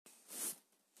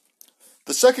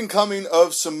The second coming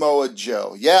of Samoa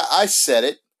Joe. Yeah, I said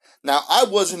it. Now, I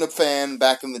wasn't a fan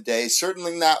back in the day,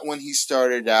 certainly not when he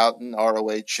started out in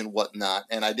ROH and whatnot,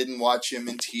 and I didn't watch him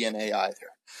in TNA either.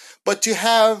 But to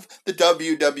have the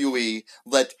WWE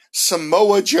let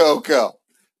Samoa Joe go,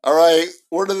 all right,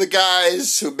 one of the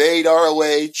guys who made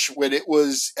ROH when it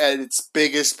was at its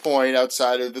biggest point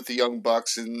outside of the Young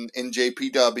Bucks and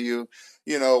JPW,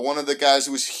 you know, one of the guys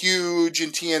who was huge in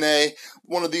TNA,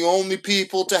 one of the only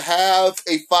people to have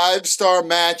a 5-star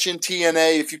match in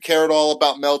TNA. If you care at all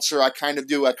about Meltzer, I kind of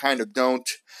do, I kind of don't.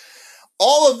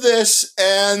 All of this,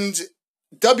 and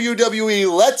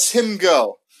WWE lets him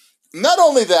go. Not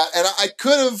only that, and I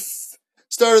could have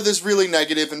started this really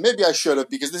negative, and maybe I should have,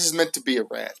 because this is meant to be a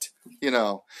rant, you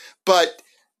know. But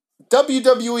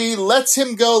WWE lets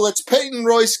him go, lets Peyton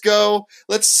Royce go,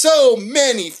 lets so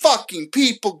many fucking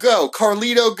people go.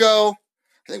 Carlito go.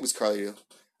 I think it was Carlito.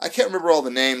 I can't remember all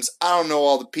the names. I don't know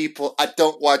all the people. I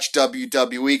don't watch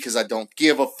WWE because I don't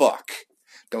give a fuck.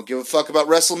 Don't give a fuck about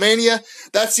WrestleMania.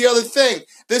 That's the other thing.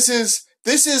 This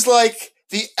is like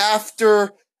the after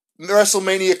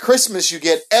WrestleMania Christmas you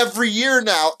get every year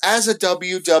now as a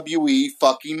WWE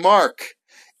fucking mark.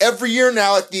 Every year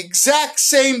now at the exact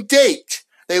same date,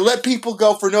 they let people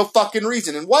go for no fucking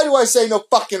reason. And why do I say no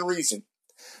fucking reason?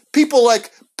 People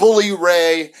like Bully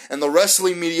Ray and the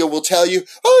wrestling media will tell you,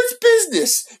 oh, it's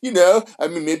business. You know, I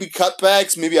mean, maybe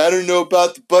cutbacks, maybe I don't know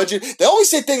about the budget. They always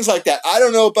say things like that. I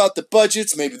don't know about the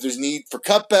budgets. Maybe there's need for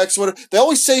cutbacks, whatever. They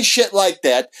always say shit like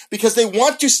that because they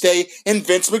want to stay in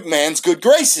Vince McMahon's good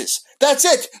graces. That's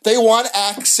it. They want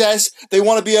access. They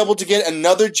want to be able to get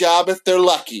another job if they're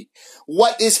lucky.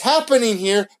 What is happening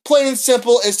here, plain and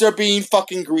simple, is they're being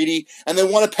fucking greedy, and they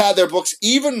want to pad their books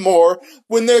even more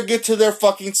when they get to their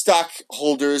fucking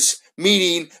stockholders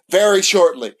meeting very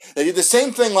shortly. They did the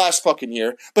same thing last fucking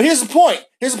year, but here's the point.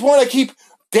 Here's the point I keep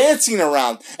dancing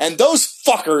around, and those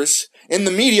fuckers in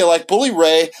the media like Bully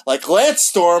Ray, like Lance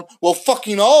Storm, will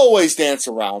fucking always dance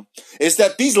around, is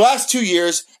that these last 2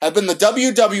 years have been the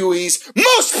WWE's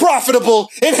most profitable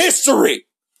in history.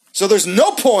 So there's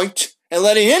no point in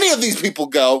letting any of these people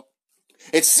go.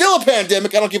 It's still a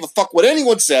pandemic. I don't give a fuck what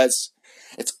anyone says.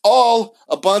 It's all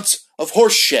a bunch of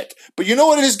horse shit. But you know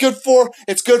what it is good for?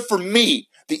 It's good for me,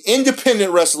 the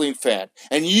independent wrestling fan,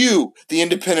 and you, the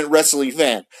independent wrestling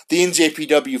fan, the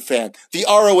NJPW fan, the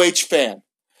ROH fan.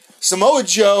 Samoa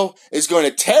Joe is going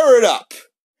to tear it up.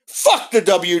 Fuck the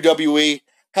WWE.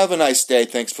 Have a nice day.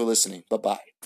 Thanks for listening. Bye-bye.